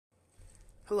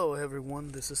Hello, everyone.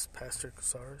 This is Pastor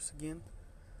Casares again,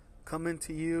 coming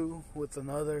to you with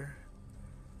another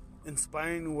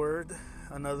inspiring word,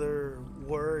 another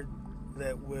word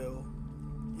that will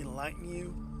enlighten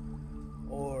you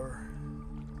or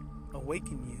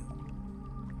awaken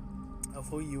you of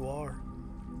who you are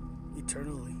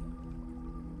eternally.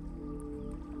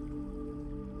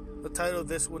 The title of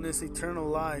this one is Eternal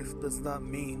Life Does Not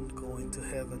Mean Going to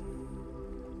Heaven.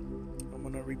 I'm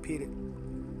going to repeat it.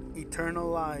 Eternal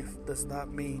life does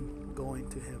not mean going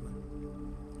to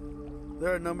heaven.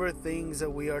 There are a number of things that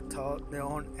we are taught that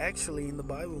aren't actually in the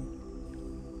Bible.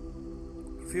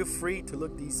 Feel free to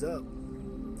look these up,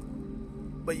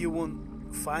 but you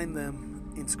won't find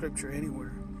them in Scripture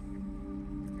anywhere.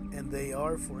 And they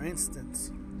are, for instance,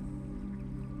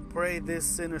 pray this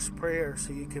sinner's prayer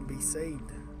so you can be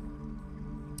saved.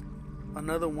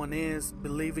 Another one is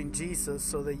believe in Jesus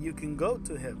so that you can go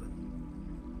to heaven.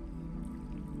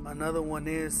 Another one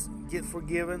is get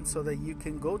forgiven so that you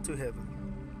can go to heaven.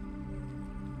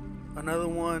 Another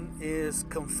one is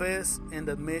confess and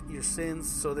admit your sins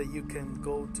so that you can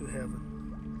go to heaven.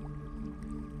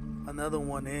 Another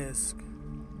one is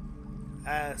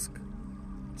ask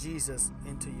Jesus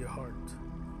into your heart.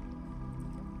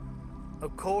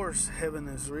 Of course, heaven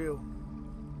is real,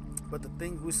 but the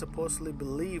things we supposedly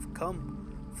believe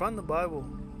come from the Bible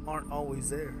aren't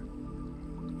always there.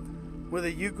 Whether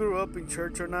you grew up in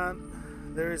church or not,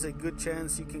 there is a good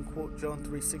chance you can quote John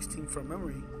 3:16 from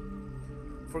memory.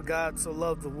 For God so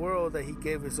loved the world that he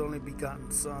gave his only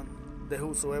begotten Son, that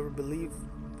whosoever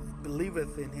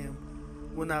believeth in him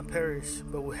will not perish,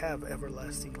 but will have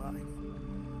everlasting life.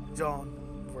 John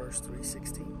verse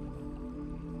 3:16.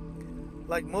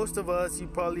 Like most of us, you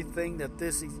probably think that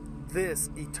this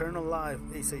eternal life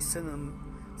is a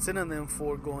synonym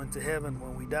for going to heaven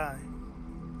when we die.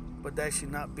 But that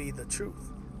should not be the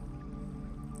truth.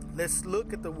 Let's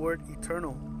look at the word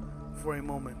eternal for a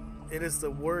moment. It is the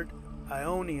word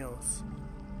aionios.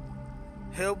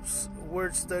 Helps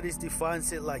Word Studies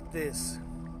defines it like this.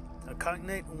 A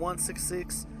cognate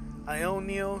 166,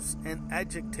 aionios, an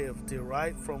adjective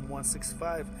derived from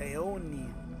 165,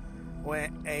 aeonian, or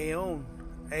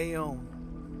aeon,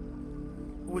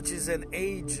 which is an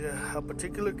age, a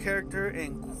particular character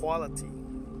and quality.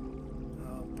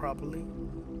 Properly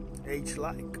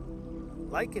age-like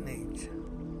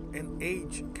an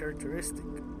age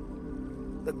characteristic.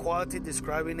 The quality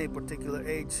describing a particular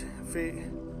age,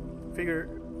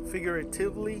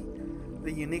 figuratively,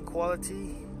 the unique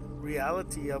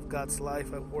reality of God's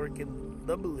life at work in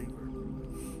the believer.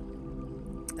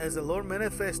 As the Lord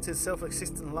manifests his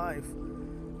self-existent life,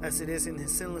 as it is in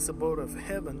his sinless abode of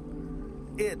heaven,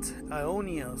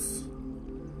 aionios,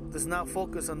 does not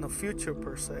focus on the future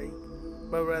per se,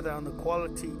 but rather on the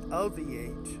quality of the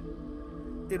age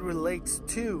it relates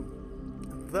to.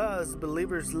 Thus,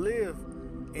 believers live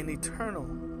in eternal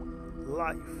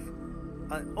life,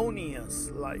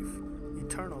 aionios life,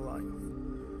 eternal life.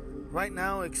 Right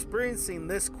now, experiencing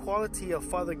this quality of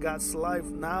Father God's life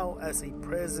now as a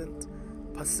present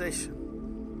possession.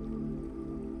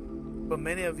 But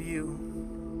many of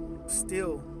you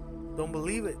still don't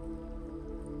believe it.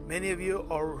 Many of you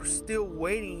are still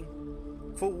waiting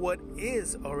for what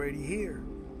is already here.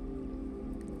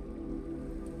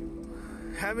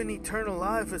 Having eternal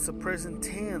life is a present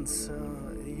tense.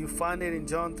 You find it in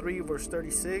John 3 verse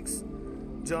 36,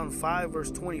 John 5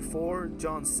 verse 24,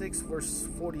 John 6 verse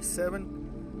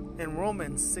 47, and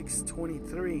Romans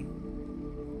 6:23.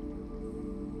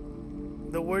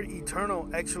 The word eternal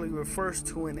actually refers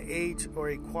to an age or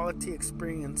a quality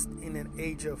experienced in an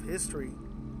age of history.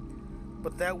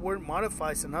 But that word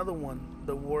modifies another one,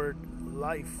 the word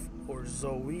life, or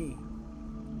Zoe.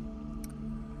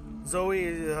 Zoe,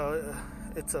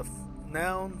 it's a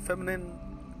noun, feminine,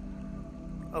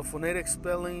 a phonetic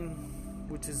spelling,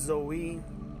 which is Zoe,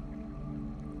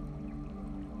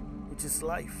 which is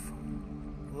life,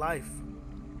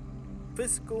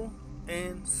 physical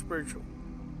and spiritual.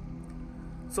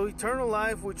 So eternal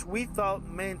life, which we thought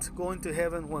meant going to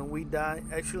heaven when we die,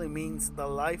 actually means the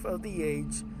life of the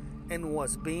age and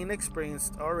was being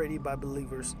experienced already by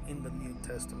believers in the New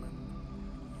Testament.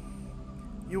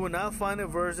 You will not find a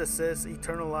verse that says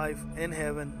eternal life and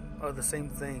heaven are the same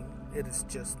thing. It is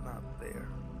just not there.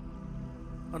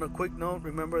 On a quick note,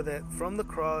 remember that from the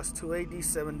cross to AD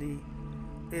 70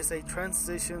 is a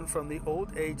transition from the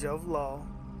old age of law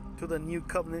to the new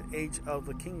covenant age of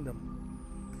the kingdom.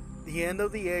 The end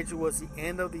of the age was the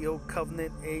end of the old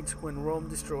covenant age when Rome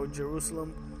destroyed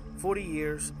Jerusalem 40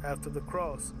 years after the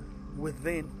cross,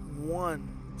 within one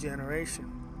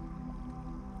generation.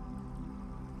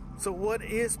 So what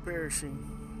is perishing?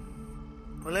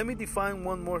 Well, let me define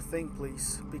one more thing,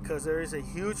 please, because there is a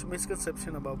huge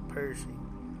misconception about perishing.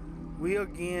 We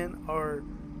again are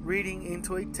reading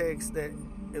into a text that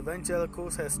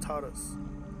evangelicals has taught us.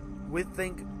 We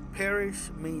think perish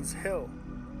means hell.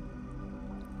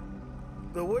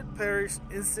 The word perish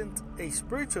isn't a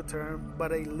spiritual term,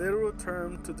 but a literal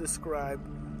term to describe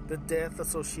the death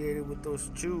associated with those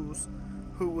Jews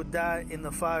who would die in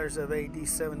the fires of AD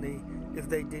 70 if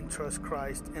they didn't trust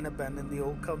Christ and abandon the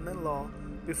old covenant law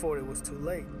before it was too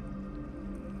late.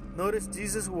 Notice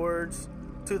Jesus' words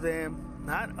to them,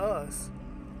 not us,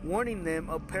 warning them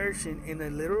of perishing in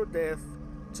a literal death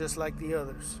just like the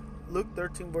others. Luke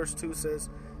 13 verse 2 says,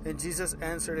 "And Jesus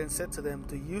answered and said to them,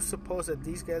 Do you suppose that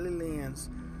these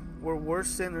Galileans were worse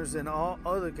sinners than all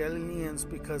other Galileans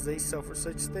because they suffered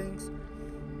such things?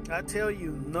 I tell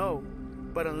you, no,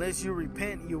 but unless you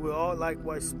repent, you will all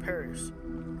likewise perish.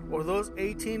 Or those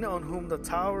 18 on whom the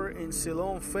tower in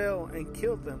Siloam fell and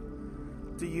killed them,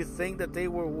 do you think that they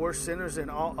were worse sinners than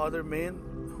all other men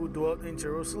who dwelt in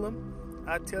Jerusalem?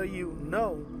 I tell you,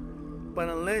 no, but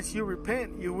unless you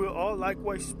repent, you will all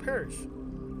likewise perish."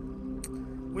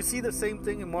 We see the same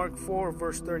thing in Mark 4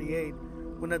 verse 38,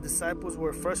 when the disciples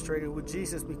were frustrated with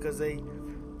Jesus because they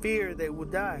feared they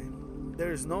would die.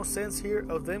 There is no sense here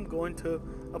of them going to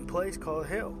a place called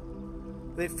hell.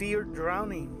 They feared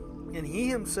drowning, and he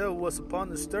himself was upon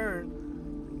the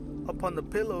stern, upon the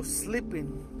pillow,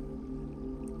 sleeping.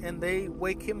 And they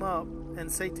wake him up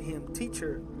and say to him,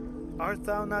 "Teacher, art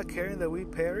thou not caring that we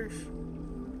perish?"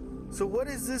 So what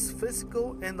is this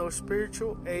physical and or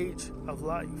spiritual age of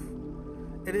life?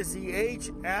 It is the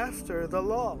age after the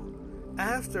law,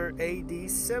 after AD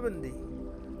 70.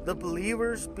 The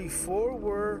believers before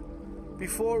were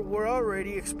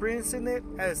already experiencing it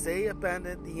as they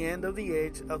abandoned the end of the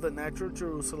age of the natural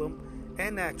Jerusalem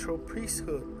and natural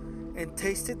priesthood and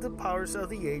tasted the powers of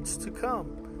the age to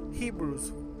come.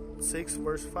 Hebrews 6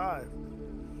 verse 5.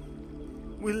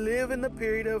 We live in the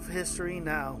period of history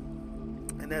now,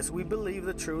 and as we believe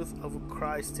the truth of who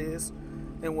Christ is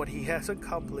and what he has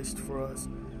accomplished for us,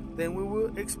 then we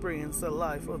will experience the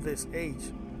life of this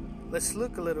age. Let's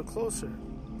look a little closer.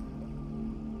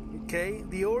 Okay,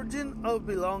 the origin of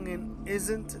belonging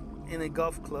isn't in a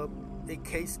golf club, a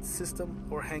caste system,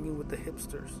 or hanging with the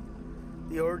hipsters.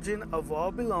 The origin of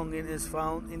all belonging is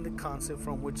found in the concept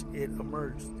from which it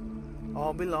emerged.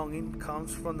 All belonging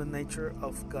comes from the nature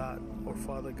of God or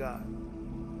Father God.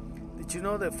 Did you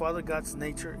know that Father God's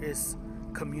nature is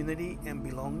community and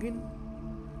belonging?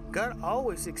 God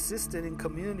always existed in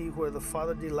community where the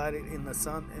Father delighted in the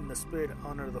Son and the Spirit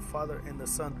honored the Father and the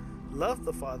Son loved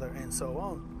the Father, and so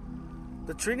on.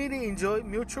 The Trinity enjoyed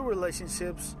mutual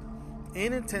relationships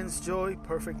in intense joy,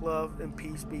 perfect love, and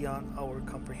peace beyond our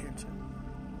comprehension.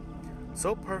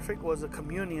 So perfect was the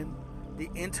communion, the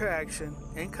interaction,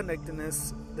 and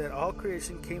connectedness that all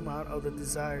creation came out of the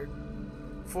desire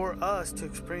for us to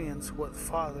experience what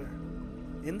Father,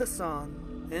 in the Son,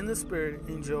 and the Spirit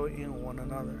enjoy in one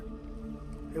another.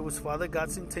 It was Father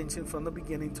God's intention from the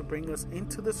beginning to bring us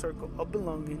into the circle of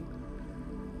belonging.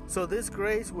 So this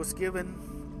grace was given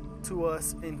to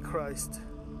us in Christ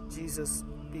Jesus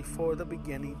before the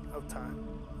beginning of time.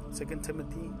 2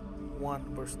 Timothy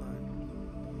 1 verse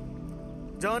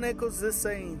 9. John echoes this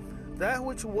saying, "That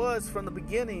which was from the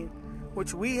beginning,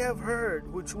 which we have heard,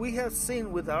 which we have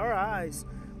seen with our eyes,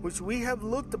 which we have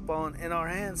looked upon and our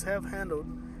hands have handled,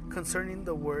 concerning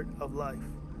the word of life.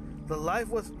 The life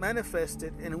was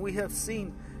manifested, and we have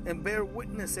seen and bear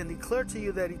witness and declare to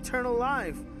you that eternal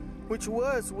life, which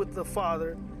was with the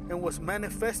Father and was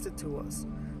manifested to us.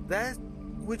 That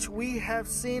which we have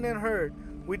seen and heard,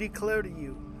 we declare to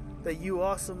you, that you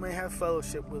also may have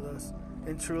fellowship with us.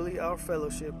 And truly our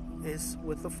fellowship is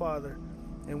with the Father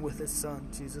and with his Son,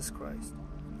 Jesus Christ."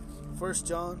 1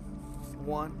 John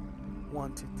 1,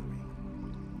 1-3.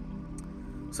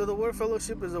 So the word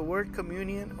fellowship is a word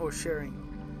communion or sharing.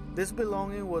 This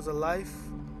belonging was a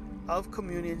life of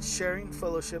communion, sharing,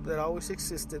 fellowship that always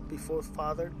existed before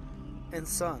Father and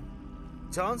Son.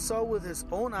 John saw with his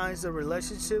own eyes the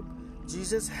relationship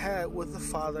Jesus had with the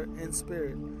Father and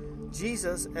Spirit.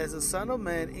 Jesus, as the Son of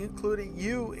Man, included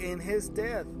you in his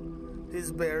death,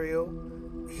 his burial,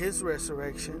 his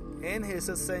resurrection, and his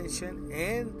ascension,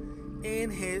 and in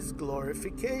his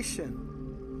glorification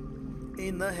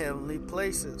in the heavenly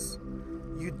places.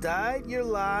 You died and your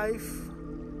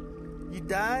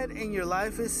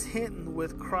life is hidden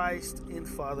with Christ in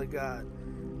Father God.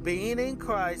 Being in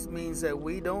Christ means that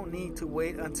we don't need to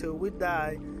wait until we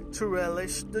die to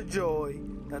relish the joy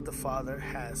that the Father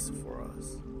has for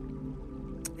us.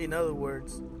 In other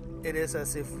words, it is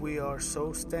as if we are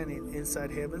so standing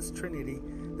inside heaven's Trinity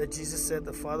that Jesus said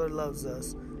the Father loves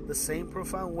us the same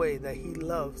profound way that he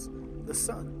loves the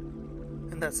Son.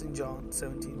 And that's in John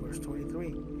 17, verse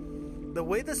 23. The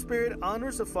way the Spirit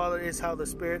honors the Father is how the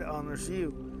Spirit honors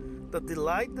you. The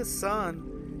delight the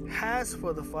Son has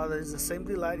for the Father is the same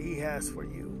delight he has for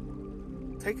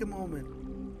you. Take a moment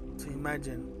to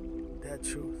imagine that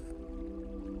truth.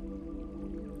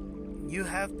 You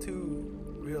have to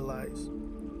realize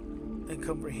and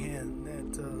comprehend that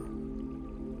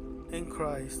in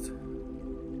Christ,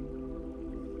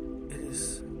 it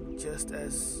is just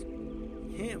as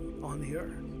Him on the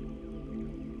earth.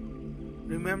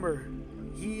 Remember,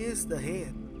 He is the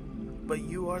head, but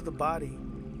you are the body.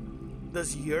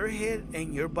 Does your head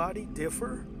and your body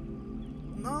differ?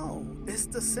 No, it's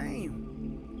the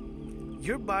same.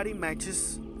 Your body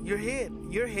matches your head.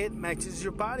 Your head matches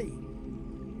your body.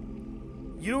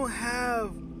 You don't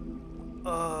have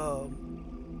a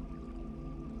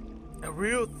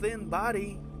real thin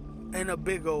body and a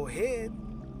big old head.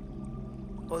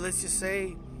 Or let's just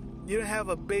say you don't have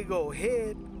a big old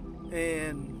head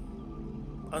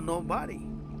and a no body.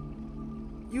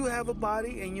 You have a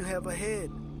body and you have a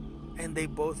head, and they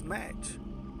both match.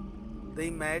 They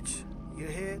match your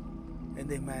head and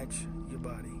they match your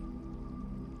body.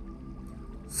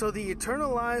 So the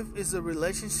eternal life is a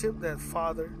relationship that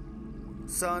Father,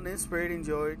 Son, and Spirit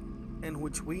enjoyed, and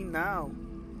which we now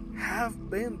have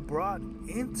been brought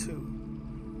into.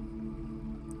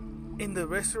 In the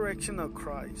resurrection of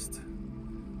Christ,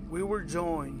 we were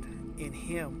joined in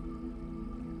Him.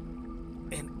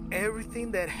 And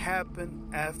everything that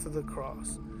happened after the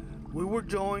cross, we were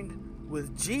joined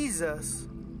with Jesus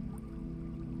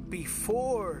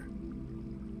before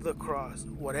the cross.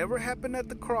 Whatever happened at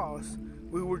the cross,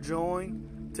 we were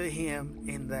joined to Him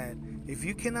in that. If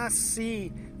you cannot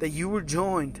see that you were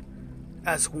joined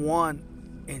as one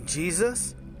in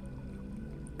Jesus,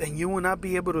 then you will not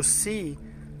be able to see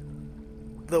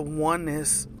the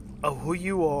oneness of who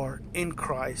you are in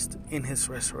Christ in His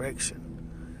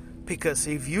resurrection. Because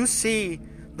if you see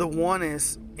the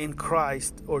oneness in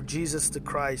Christ, or Jesus the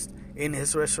Christ in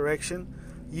His resurrection,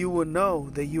 you will know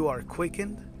that you are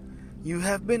quickened, you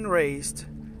have been raised,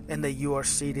 and that you are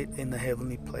seated in the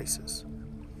heavenly places.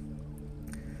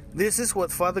 This is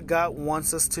what Father God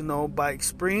wants us to know by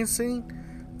experiencing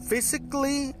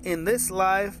physically in this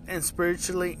life and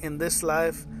spiritually in this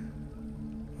life,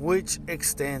 which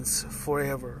extends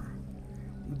forever.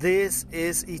 This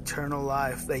is eternal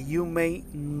life, that you may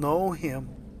know Him,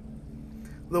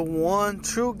 the one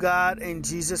true God, and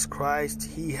Jesus Christ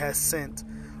He has sent.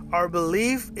 Our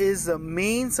belief is the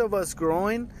means of us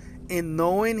growing in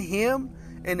knowing Him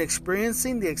and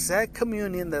experiencing the exact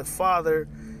communion that Father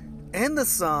and the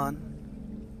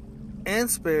Son and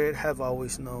Spirit have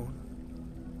always known.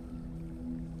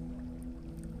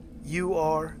 You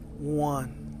are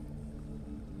one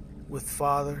with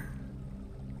Father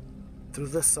through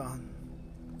the Son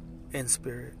and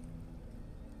Spirit.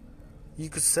 You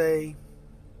could say,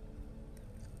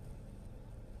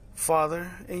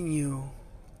 Father and you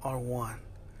are one.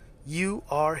 You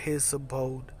are His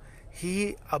abode.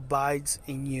 He abides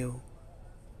in you.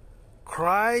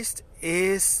 Christ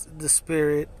is the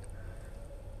Spirit,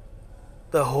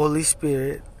 the Holy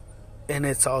Spirit, and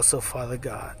it's also Father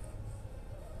God.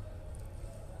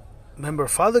 Remember,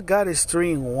 Father God is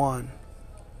 3 in 1.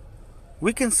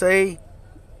 We can say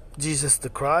Jesus the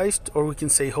Christ, or we can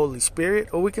say Holy Spirit,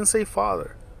 or we can say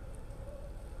Father.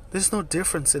 There's no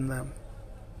difference in them.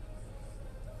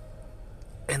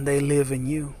 And they live in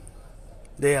you.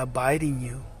 They abide in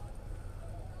you.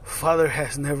 Father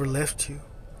has never left you.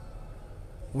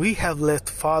 We have left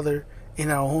Father in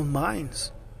our own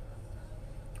minds.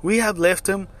 We have left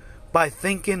Him by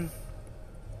thinking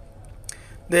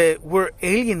that we're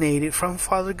alienated from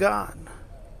Father God.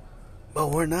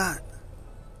 But we're not.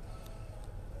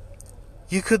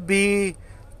 You could be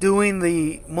doing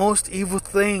the most evil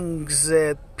things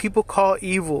that people call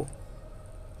evil,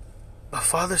 but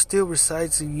Father still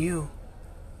resides in you.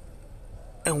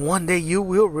 And one day you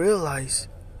will realize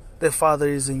that Father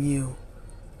is in you.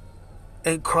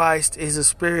 And Christ is a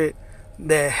Spirit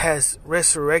that has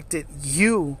resurrected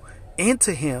you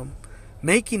into Him,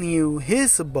 making you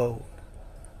His abode.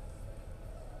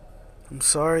 I'm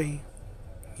sorry.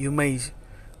 You may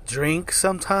drink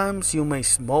sometimes. You may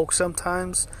smoke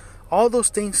sometimes. All those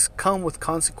things come with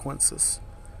consequences.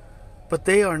 But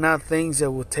they are not things that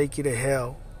will take you to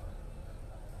hell.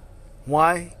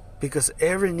 Why? Because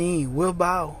every knee will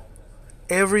bow.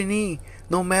 Every knee,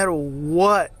 no matter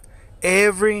what,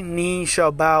 every knee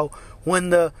shall bow when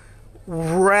the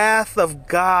wrath of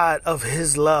God of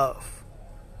His love,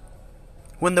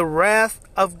 when the wrath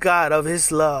of God of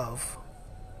His love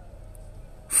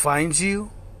finds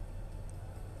you,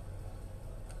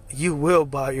 you will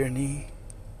bow your knee.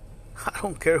 I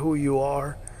don't care who you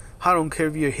are. I don't care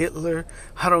if you're Hitler.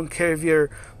 I don't care if you're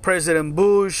President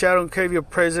Bush. I don't care if you're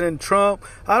President Trump.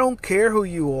 I don't care who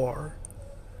you are.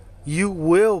 You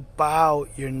will bow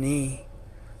your knee,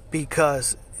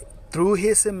 because through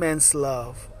His immense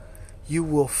love, you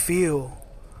will feel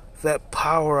that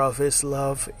power of His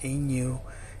love in you,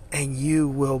 and you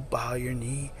will bow your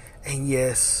knee. And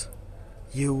yes,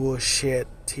 you will shed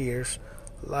tears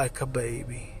like a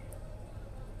baby.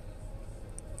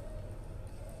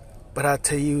 But I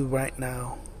tell you right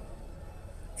now,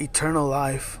 eternal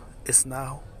life is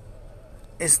now.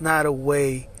 It's not a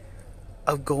way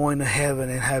of going to heaven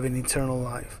and having eternal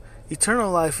life.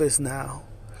 Eternal life is now.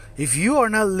 If you are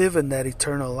not living that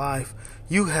eternal life,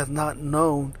 you have not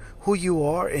known who you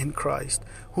are in Christ,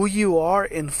 who you are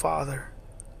in Father.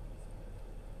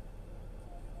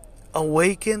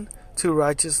 Awaken to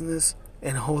righteousness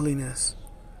and holiness,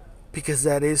 because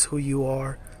that is who you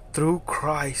are through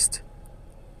Christ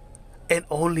and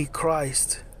only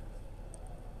Christ.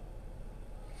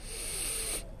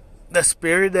 The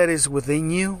Spirit that is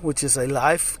within you, which is a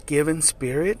life-giving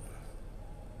Spirit,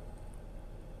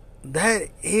 that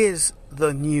is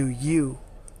the new you.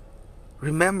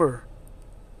 Remember,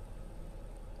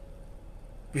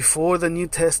 before the New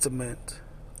Testament,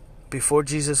 before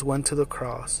Jesus went to the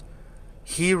cross,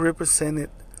 He represented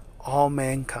all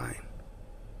mankind.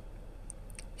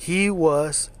 He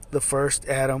was the first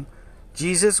Adam.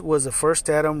 Jesus was the first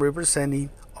Adam representing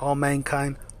all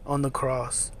mankind on the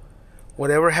cross.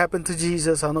 Whatever happened to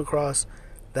Jesus on the cross,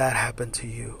 that happened to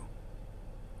you.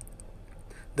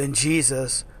 Then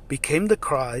Jesus became the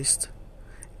Christ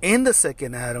in the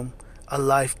second Adam, a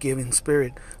life-giving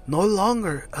Spirit, no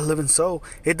longer a living soul.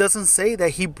 It doesn't say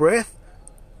that He breathed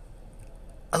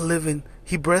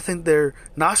in their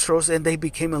nostrils and they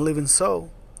became a living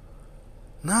soul.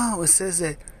 No, it says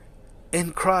that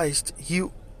in Christ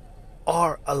you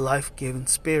are a life-giving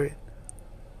Spirit.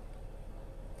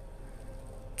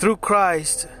 Through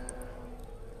Christ,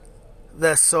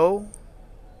 that soul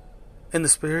and the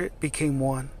Spirit became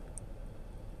one.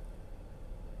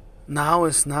 Now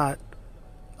it's not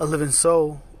a living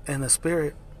soul and a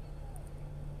spirit.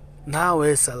 Now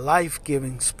it's a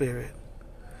life-giving Spirit.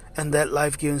 And that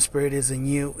life-giving Spirit is in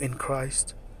you in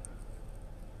Christ.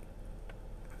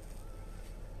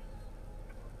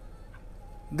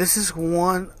 This is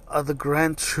one of the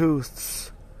grand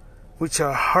truths which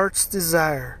our heart's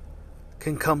desire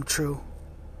can come true.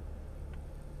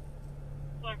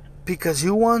 Because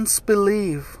you once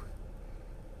believe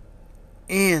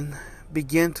and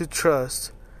begin to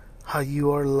trust how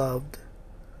you are loved.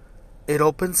 It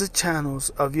opens the channels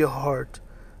of your heart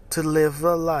to live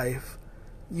the life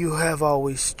you have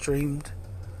always dreamed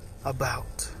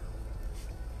about.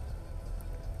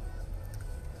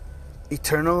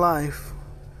 Eternal life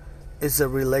is a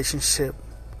relationship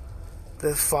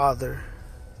that Father,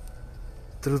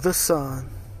 through the Son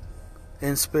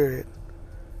and Spirit,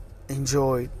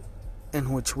 enjoyed,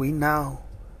 in which we now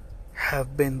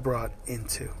have been brought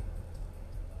into.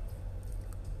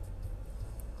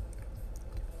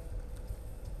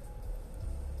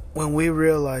 When we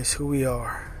realize who we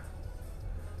are,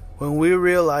 when we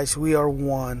realize we are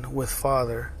one with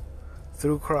Father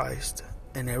through Christ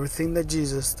and everything that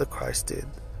Jesus the Christ did,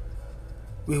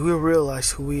 we will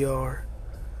realize who we are,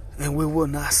 and we will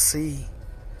not see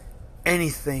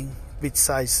anything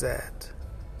besides that.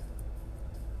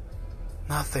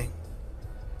 Nothing.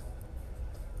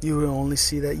 You will only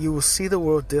see that. You will see the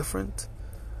world different.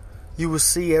 You will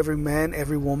see every man,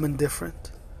 every woman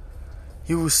different.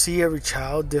 You will see every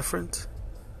child different.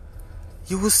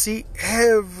 You will see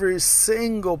every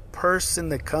single person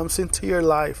that comes into your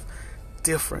life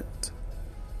different.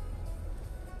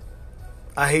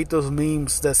 I hate those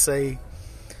memes that say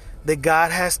that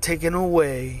God has taken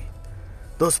away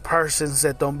those persons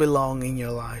that don't belong in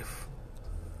your life.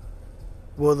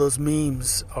 Well, those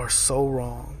memes are so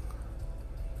wrong.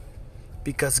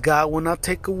 Because God will not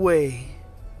take away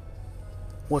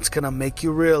what's going to make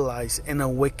you realize and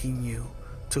awaken you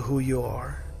to who you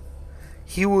are.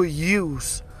 He will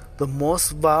use the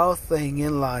most vile thing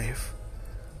in life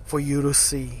for you to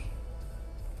see.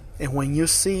 And when you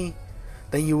see,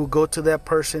 then you will go to that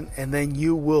person and then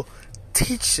you will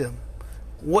teach them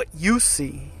what you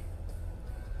see.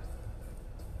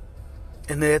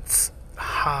 And that's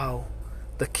how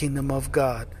the kingdom of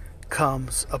God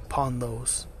comes upon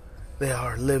those that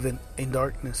are living in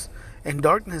darkness. And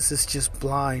darkness is just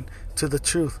blind to the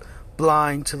truth,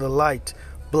 blind to the light,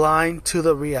 blind to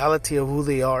the reality of who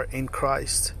they are in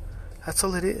Christ. That's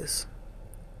all it is.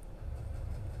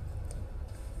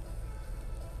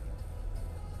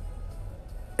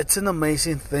 It's an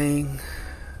amazing thing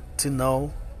to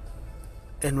know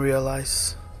and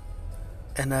realize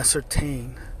and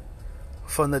ascertain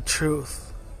from the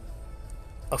truth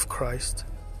of Christ.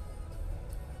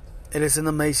 It is an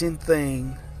amazing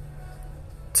thing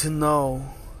to know,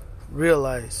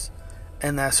 realize,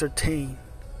 and ascertain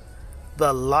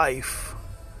the life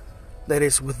that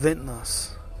is within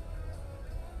us.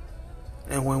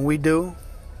 And when we do,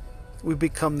 we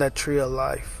become that tree of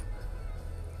life,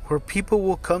 where people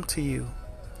will come to you.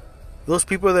 Those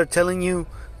people that are telling you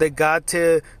that God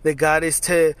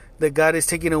is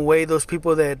taking away those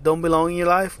people that don't belong in your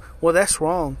life, well, that's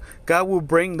wrong. God will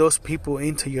bring those people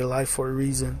into your life for a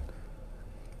reason.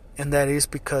 And that is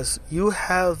because you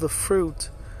have the fruit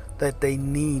that they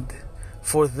need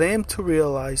for them to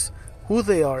realize who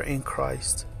they are in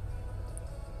Christ.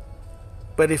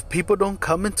 But if people don't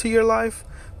come into your life,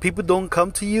 people don't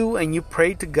come to you, and you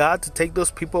pray to God to take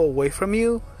those people away from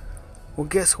you, well,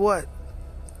 guess what?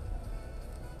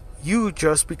 You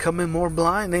just becoming more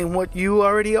blind than what you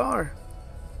already are.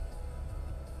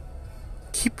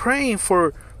 Keep praying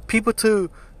for people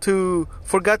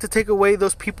for God to take away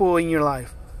those people in your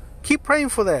life. Keep praying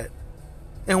for that.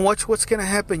 And watch what's going to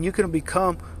happen. You're going to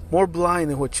become more blind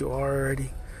than what you are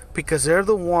already. Because they're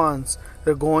the ones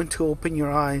that are going to open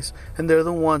your eyes. And they're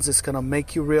the ones that's going to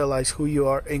make you realize who you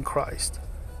are in Christ.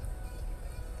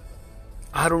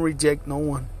 I don't reject no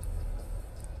one.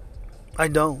 I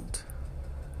don't.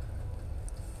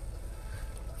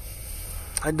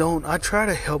 I try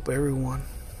to help everyone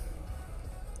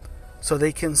so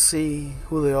they can see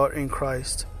who they are in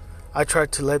Christ. I try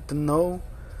to let them know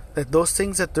that those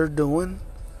things that they're doing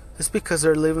is because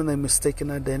they're living a mistaken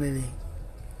identity.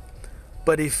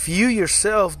 But if you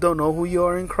yourself don't know who you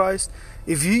are in Christ,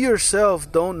 if you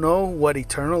yourself don't know what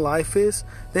eternal life is,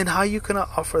 then how are you going to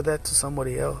offer that to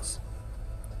somebody else?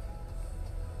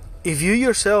 If you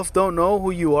yourself don't know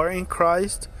who you are in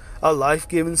Christ, a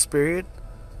life-giving spirit,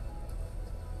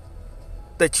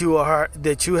 that you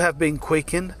have been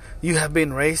quickened, you have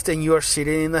been raised, and you are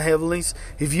seated in the heavenlies,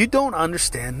 if you don't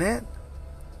understand that,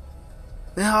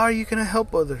 then how are you going to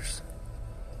help others?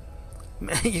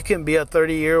 Man, you can be a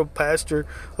 30-year-old pastor.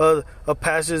 A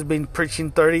pastor has been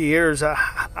preaching 30 years.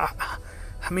 I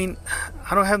mean,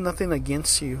 I don't have nothing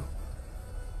against you.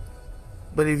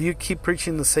 But if you keep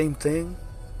preaching the same thing,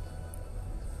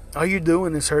 all you're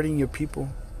doing is hurting your people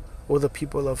or the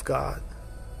people of God.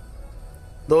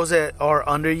 Those that are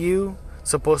under you,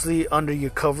 supposedly under your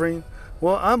covering,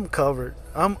 well, I'm covered.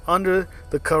 I'm under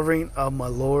the covering of my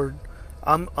Lord.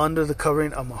 I'm under the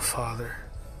covering of my Father.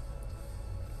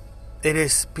 It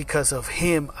is because of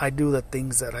Him I do the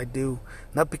things that I do.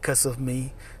 Not because of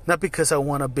me. Not because I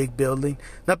want a big building.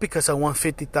 Not because I want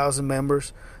 50,000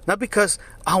 members. Not because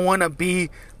I want to be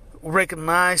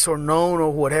recognized or known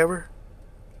or whatever.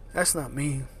 That's not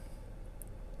me.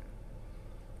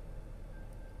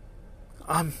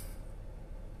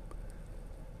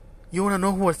 You want to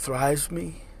know what thrives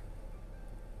me?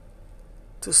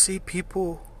 To see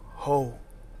people whole.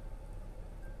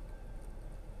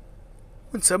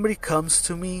 When somebody comes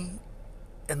to me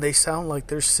and they sound like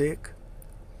they're sick,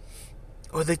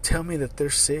 or they tell me that they're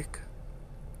sick,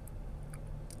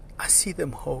 I see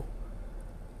them whole.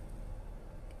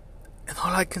 And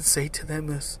all I can say to them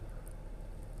is,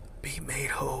 be made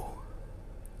whole.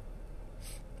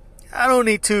 I don't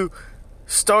need to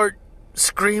start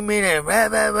screaming and rah,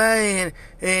 rah, rah,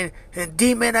 and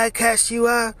demon, I cast you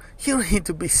out. You don't need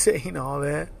to be saying all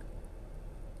that.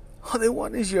 All they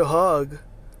want is your hug,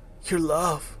 your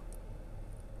love.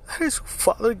 That is who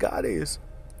Father God is.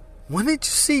 When did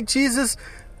you see Jesus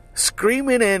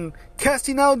screaming and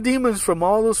casting out demons from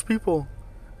all those people?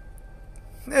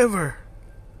 Never.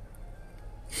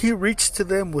 He reached to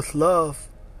them with love.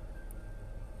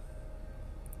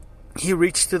 He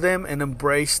reached to them and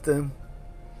embraced them.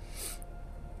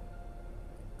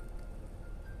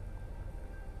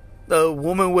 The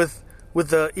woman with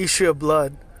the issue of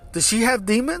blood, does she have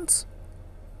demons?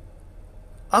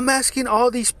 I'm asking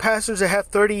all these pastors that have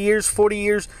 30 years, 40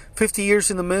 years, 50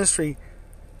 years in the ministry,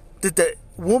 did the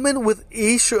woman with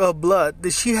issue of blood,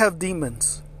 did she have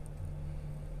demons?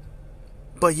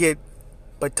 But yet,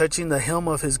 by touching the hem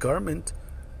of His garment,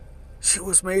 she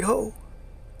was made whole.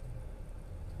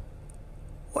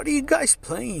 What are you guys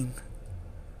playing?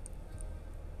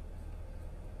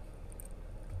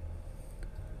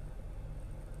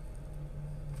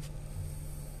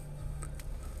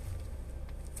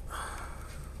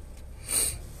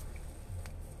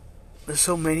 There's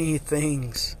so many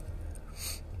things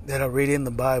that I read in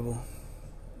the Bible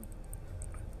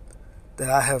that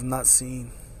I have not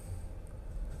seen.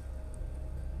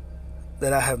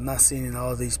 that I have not seen in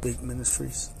all these big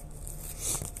ministries.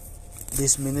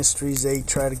 These ministries, they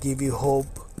try to give you hope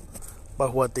by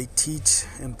what they teach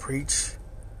and preach,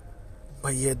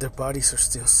 but yet their bodies are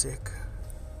still sick.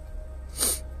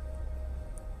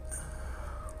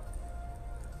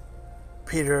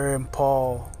 Peter and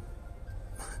Paul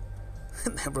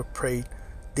never prayed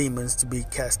demons to be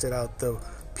casted out the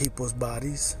people's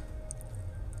bodies.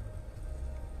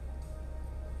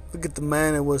 Look at the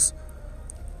man that was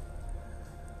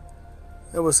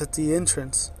at the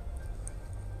entrance.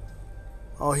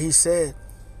 All he said,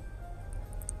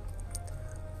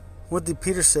 what did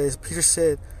Peter say? Peter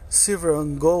said, silver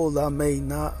and gold I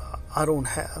don't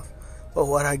have, but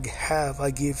what I have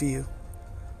I give you.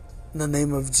 In the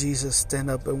name of Jesus, stand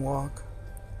up and walk.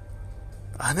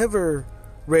 I never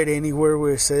read anywhere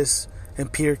where it says,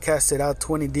 and Peter casted out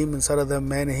 20 demons out of that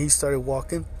man and he started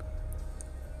walking.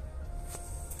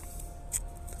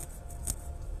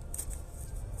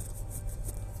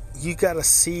 You gotta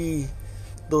see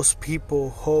those people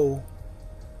whole.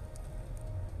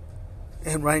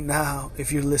 And right now,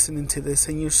 if you're listening to this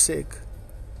and you're sick,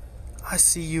 I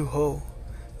see you whole.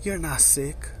 You're not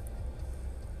sick.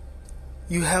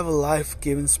 You have a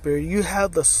life-giving spirit. You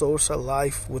have the source of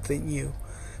life within you.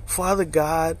 Father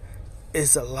God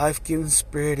is a life-giving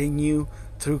spirit in you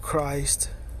through Christ.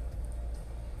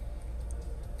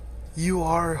 You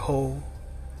are whole.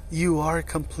 You are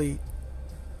complete.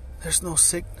 There's no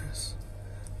sickness.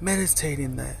 Meditate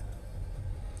in that.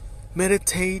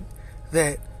 Meditate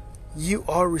that you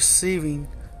are receiving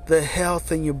the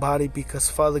health in your body because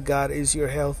Father God is your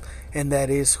health, and that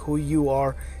is who you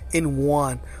are in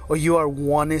one, or you are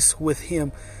oneness with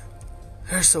Him.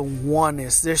 There's a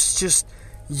oneness. There's just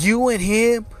you and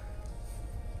Him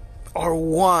are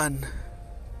one.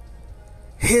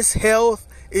 His health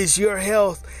is your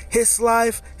health. His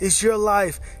life is your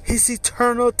life. His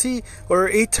eternity or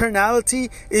eternality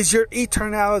is your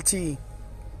eternality.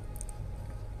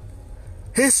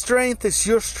 His strength is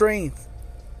your strength.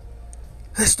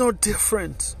 There's no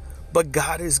difference. But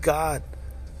God is God.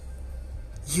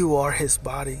 You are His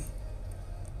body.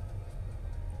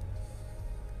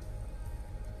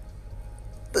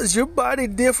 Does your body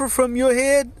differ from your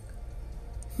head?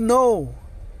 No.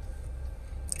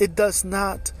 It does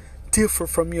not differ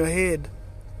from your head.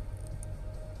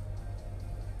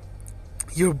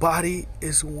 Your body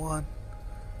is one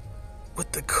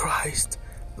with the Christ,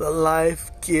 the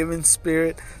life-giving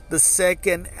Spirit, the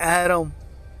second Adam.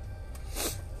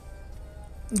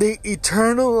 The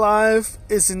eternal life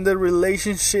is in the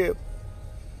relationship.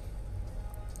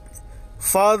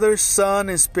 Father, Son,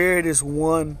 and Spirit is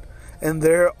one, and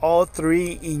they're all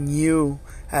three in you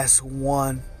as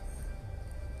one.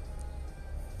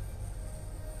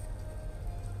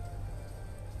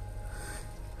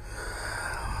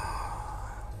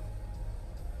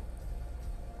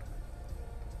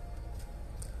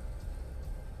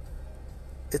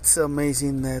 It's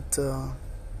amazing that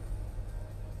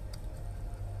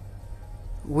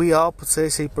we all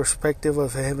possess a perspective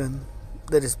of heaven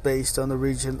that is based on the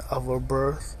region of our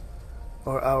birth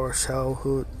or our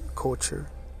childhood culture.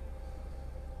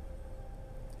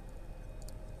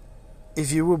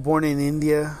 If you were born in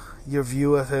India, your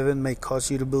view of heaven may cause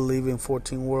you to believe in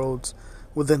 14 worlds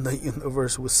within the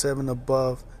universe with 7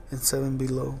 above and 7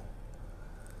 below.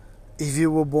 If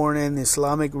you were born in an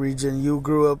Islamic region, you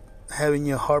grew up having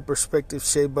your heart perspective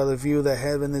shaped by the view that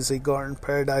heaven is a garden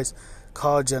paradise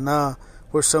called Jannah,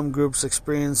 where some groups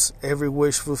experience every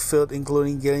wish fulfilled,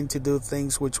 including getting to do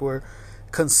things which were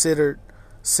considered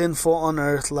sinful on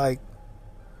earth, like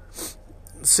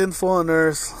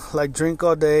drink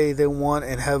all day they want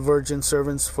and have virgin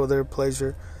servants for their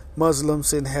pleasure.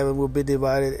 Muslims in heaven will be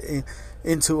divided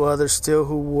into others still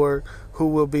who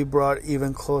will be brought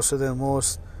even closer than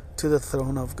most to the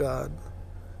throne of God.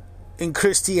 In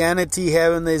Christianity,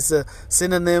 heaven is a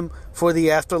synonym for the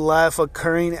afterlife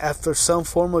occurring after some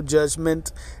form of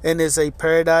judgment, and is a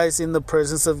paradise in the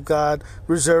presence of God,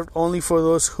 reserved only for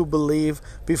those who believe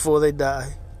before they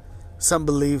die. Some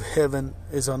believe heaven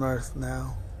is on earth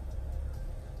now.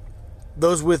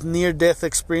 Those with near-death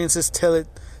experiences tell it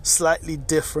slightly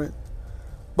different.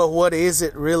 But what is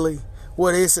it really?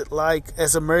 What is it like?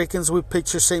 As Americans, we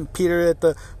picture St. Peter at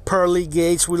the pearly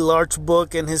gates with large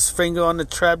book and his finger on the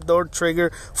trapdoor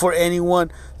trigger for anyone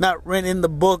not reading the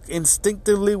book.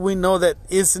 Instinctively, we know that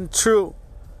isn't true.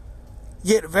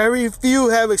 Yet very few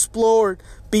have explored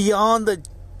beyond the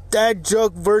dad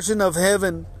joke version of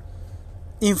heaven.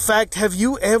 In fact, have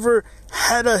you ever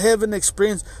had a heaven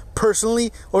experience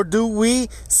personally, or do we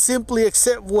simply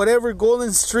accept whatever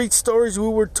Golden Street stories we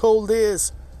were told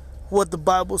is what the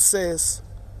Bible says?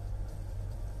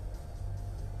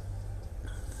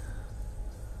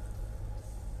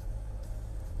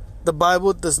 The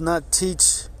Bible does not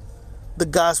teach the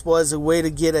gospel as a way to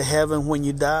get to heaven when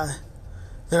you die.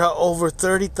 There are over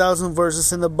 30,000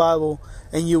 verses in the Bible,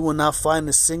 and you will not find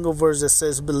a single verse that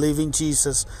says believe in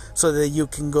Jesus so that you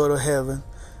can go to heaven.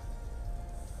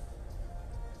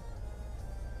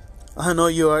 I know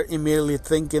you are immediately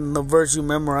thinking the verse you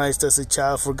memorized as a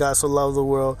child, for God so loved the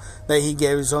world that he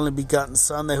gave his only begotten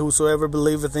Son, that whosoever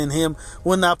believeth in him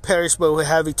will not perish but will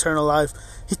have eternal life.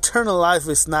 Eternal life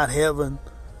is not heaven.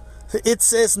 It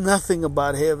says nothing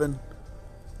about heaven.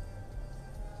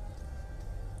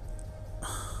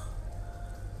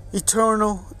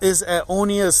 Eternal is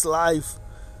aeonius life.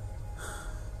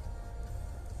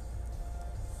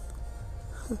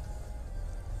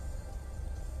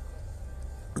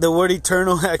 The word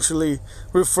eternal actually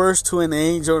refers to an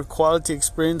age or quality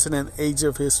experience in an age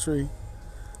of history.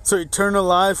 So eternal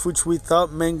life, which we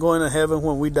thought meant going to heaven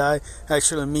when we die,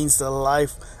 actually means the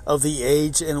life of the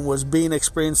age and was being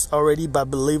experienced already by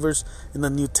believers in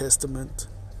the New Testament.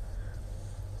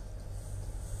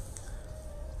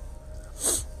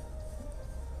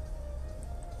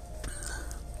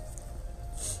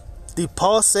 Did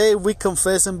Paul say if we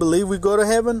confess and believe we go to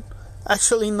heaven?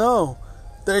 Actually, no.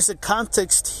 There's a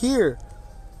context here.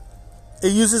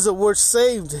 It uses the word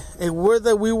saved. A word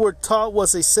that we were taught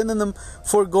was a synonym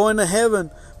for going to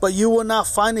heaven. But you will not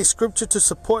find a scripture to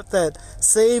support that.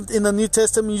 Saved in the New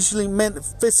Testament usually meant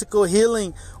physical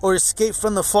healing or escape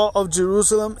from the fall of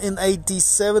Jerusalem in AD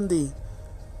 70.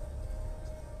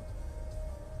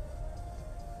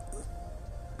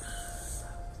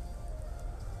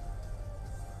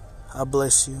 I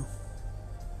bless you.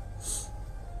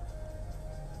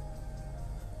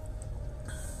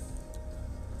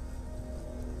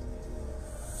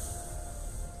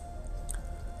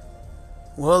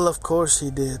 Well, of course he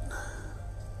did.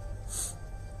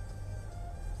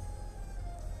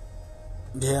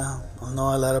 Yeah, I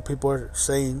know a lot of people are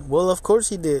saying, well, of course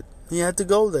he did. He had to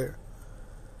go there.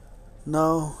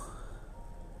 No.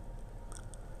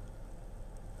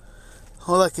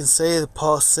 All I can say is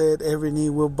Paul said, every knee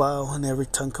will bow and every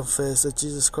tongue confess that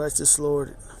Jesus Christ is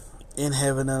Lord in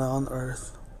heaven and on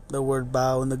earth. The word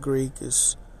bow in the Greek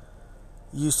is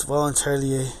used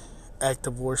voluntarily, an act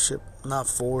of worship, not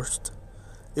forced.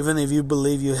 Even if you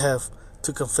believe you have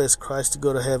to confess Christ to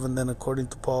go to heaven, then according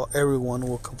to Paul, everyone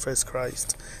will confess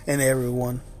Christ and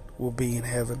everyone will be in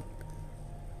heaven.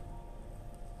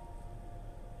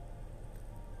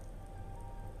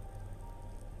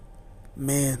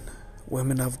 Men,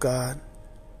 women of God,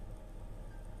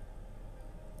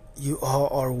 you all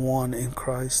are one in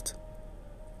Christ.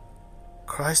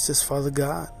 Christ is Father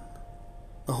God.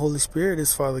 The Holy Spirit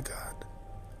is Father God.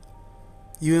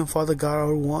 You and Father God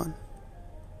are one.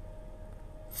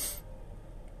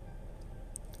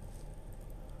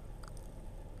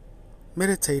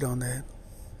 Meditate on that.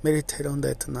 Meditate on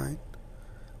that tonight.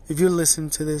 If you're listening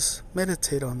to this,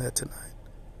 meditate on that tonight.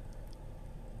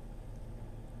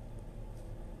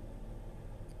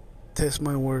 Test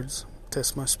my words,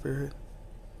 test my spirit.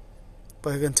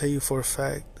 But I can tell you for a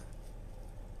fact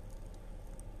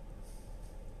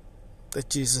that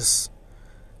Jesus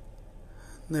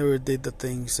never did the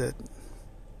things that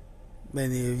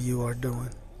many of you are doing.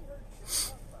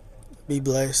 Be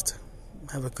blessed.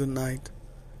 Have a good night.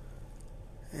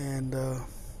 And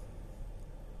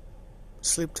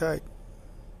sleep tight.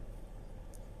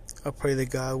 I pray that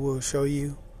God will show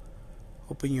you,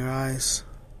 open your eyes,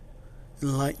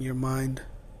 enlighten your mind.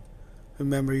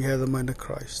 Remember, you have the mind of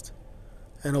Christ.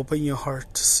 And open your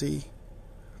heart to see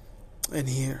and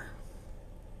hear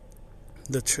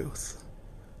the truth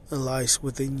that lies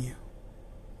within you.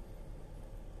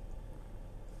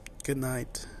 Good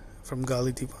night from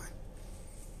Godly Divine.